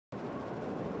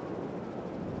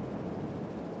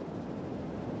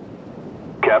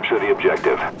Capture the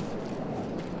objective.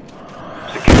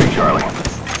 Securing Charlie.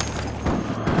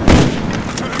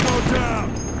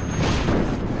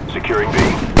 Securing B.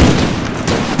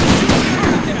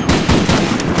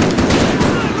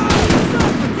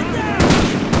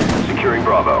 Securing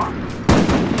Bravo.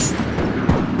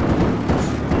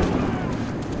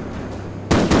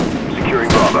 Securing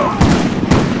Bravo.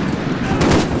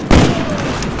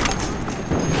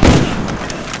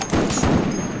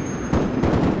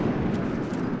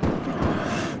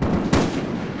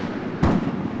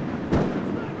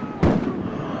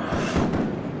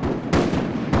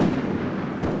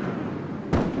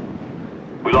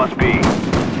 We lost B.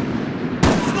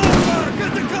 Sniper,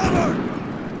 get the cover!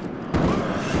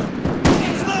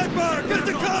 Sniper, get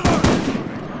the cover!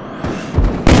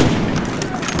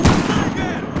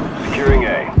 Securing A.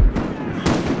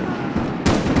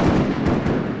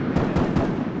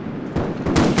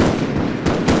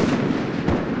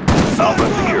 Alpha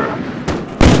secure.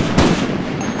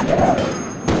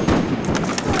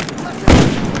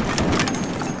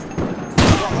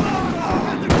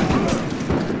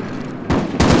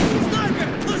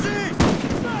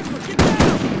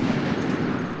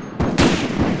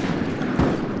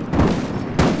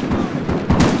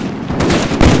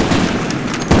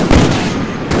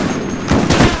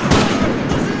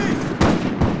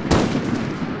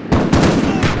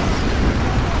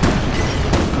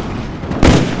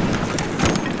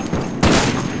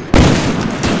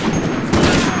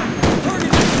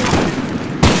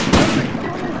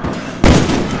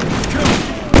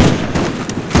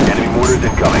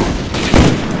 Incoming.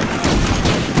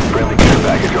 Friendly care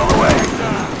package on the way.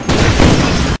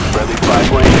 Friendly spy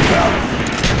plane inbound.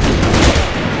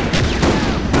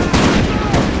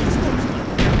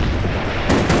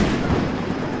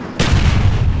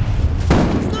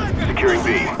 Securing B.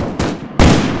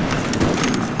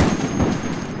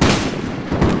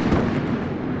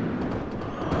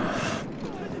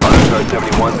 Understar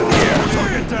 71's in the air.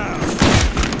 Target down!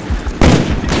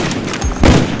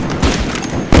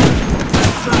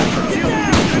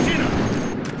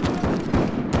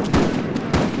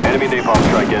 Enemy napalm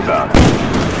strike inbound.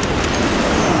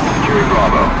 Securing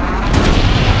Bravo.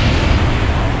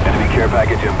 Enemy care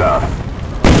package inbound.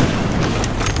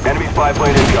 Enemy spy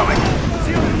plane incoming.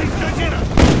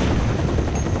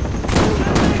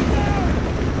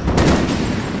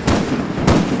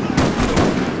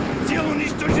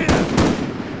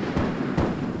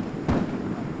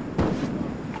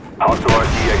 Hostile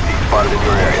RCXD spotted in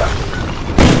your area.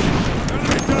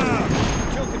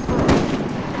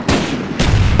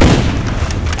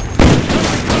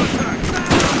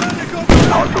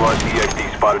 Hostile RCXD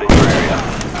spotted in your area.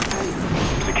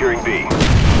 Securing B.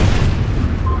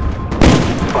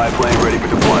 Spy plane ready for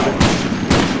deployment.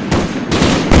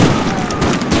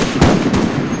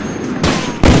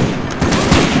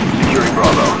 Securing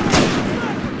Bravo.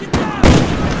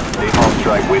 Napalm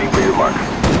strike waiting for your mark.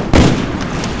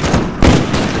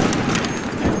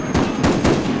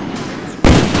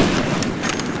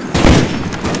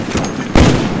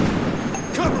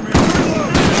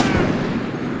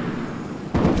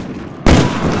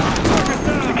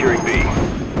 Securing B.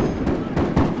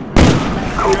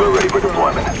 Cobra ready for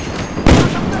deployment.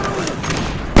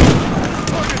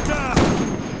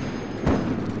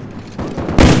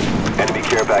 Enemy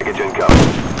care package incoming.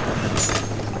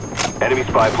 Enemy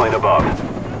spy plane above.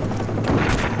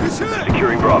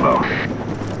 Securing Bravo.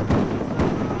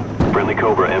 Friendly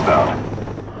Cobra inbound.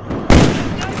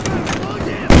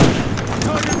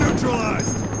 Target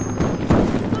neutralized!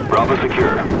 Bravo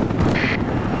secure.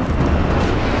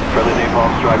 Friendly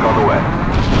napalm strike on the way.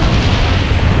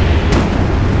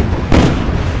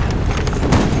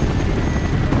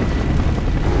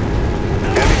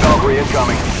 Enemy Valkyrie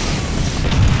incoming.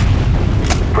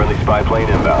 Friendly spy plane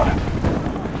inbound.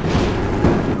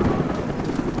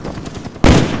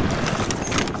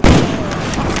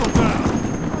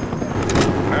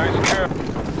 Nice kill.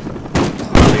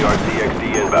 Friendly RCXD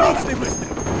inbound.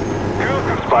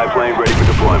 Spy plane ready for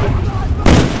deployment.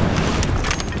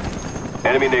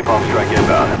 Enemy napalm strike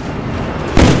inbound.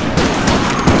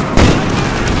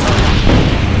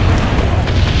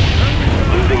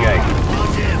 Losing A.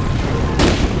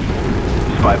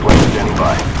 Spy plane standing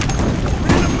by.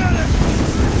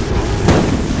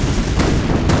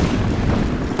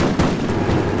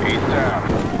 He's down.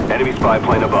 Enemy spy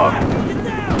plane above.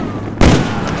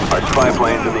 Our spy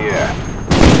plane's in the air.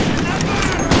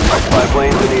 Our spy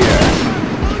plane's in the air.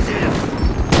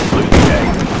 Losing A.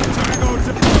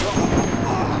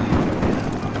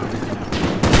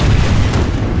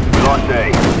 Lost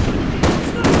A.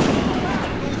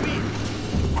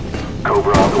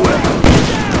 Cobra on the way.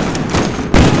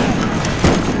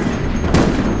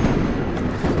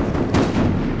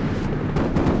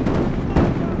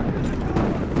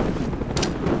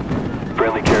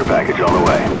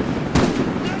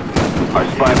 Our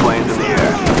spy plane's in the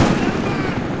air.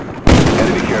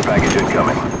 Enemy care package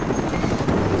incoming.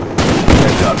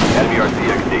 Heads up, enemy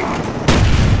RCXD.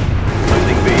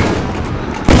 Losing B.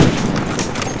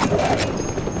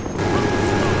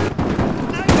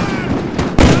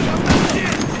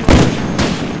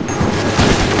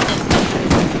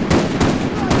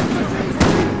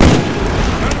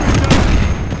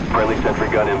 Friendly sentry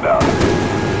gun inbound.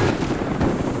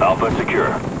 Alpha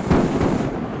secure.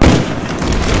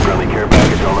 Friendly care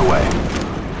package on the way.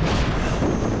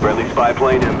 Friendly spy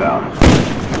plane inbound.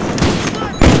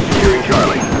 Securing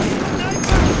Charlie.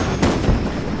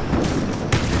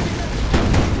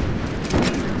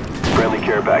 Friendly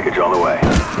care package on the way.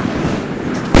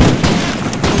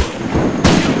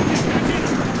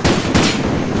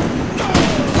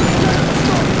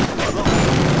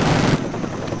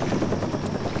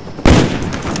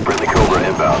 Friendly Cobra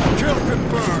inbound. Kill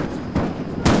confirmed.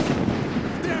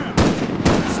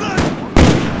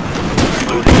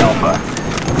 Losing Alpha.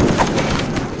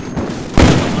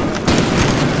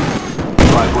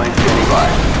 Spy plane standing by.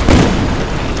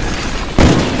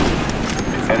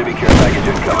 Enemy care package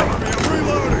incoming.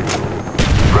 Reloading.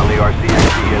 Friendly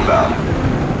RCXD inbound.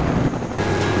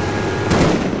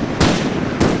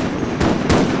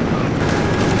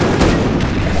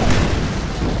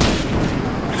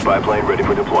 Spy plane ready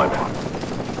for deployment.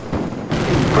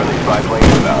 Friendly spy plane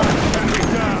inbound. Enemy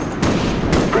down.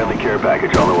 Friendly care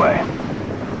package on the way.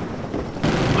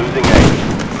 Losing A.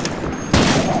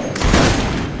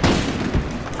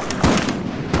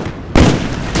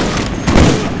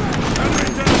 Enemy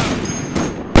down.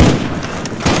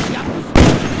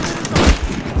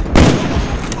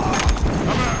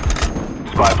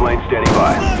 Spy plane standing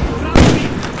by.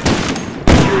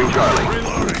 Securing Charlie.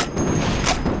 Reloading.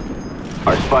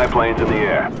 Our spy plane's in the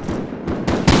air.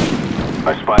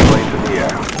 Our spy plane's in the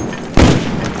air.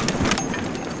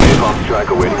 Napalm strike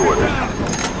awaiting orders.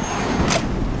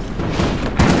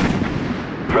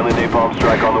 Friendly napalm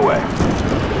strike on the way.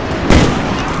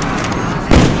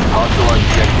 Hostile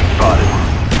RCXD spotted.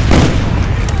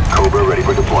 Cobra ready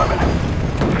for deployment.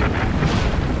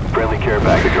 Friendly care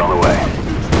package on the way.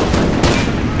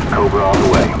 Cobra on the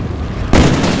way.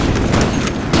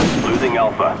 Losing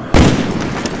Alpha.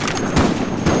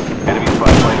 Enemy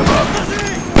spy plane above.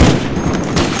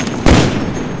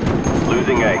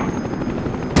 Losing A.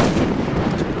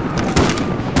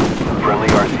 Friendly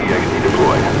RCXD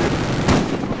deployed.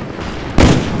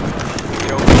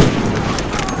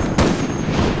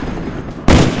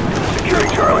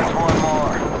 Securing Charlie. One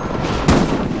more.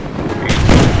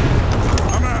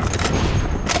 I'm out.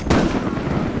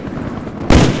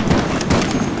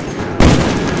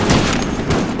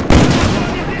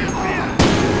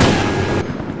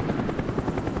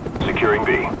 Securing B.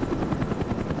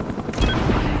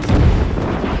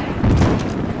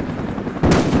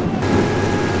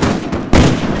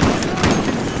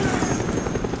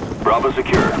 Bravo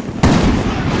secure.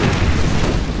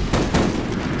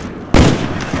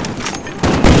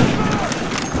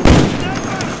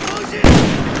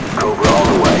 Cobra all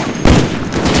the way.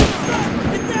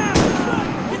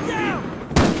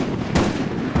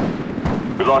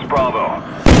 We lost Bravo.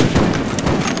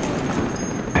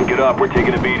 Pick it up, we're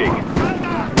taking a beating.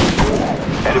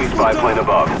 Enemy spy plane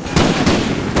above.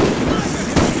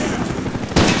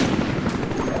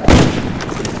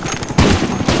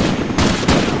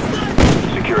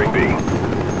 Securing B.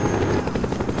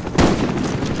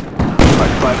 Our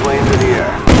spy plane's in the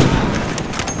air.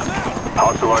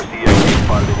 Hostile RCXD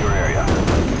spotted in your area.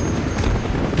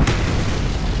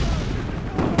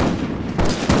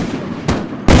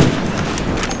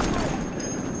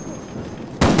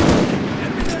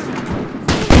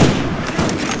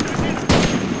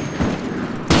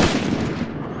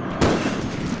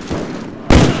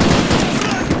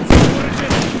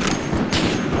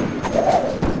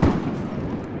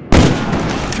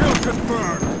 Kill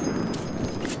confirmed.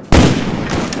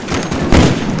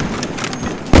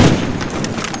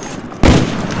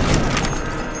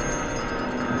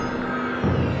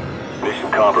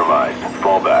 Mission compromised.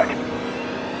 Fall back.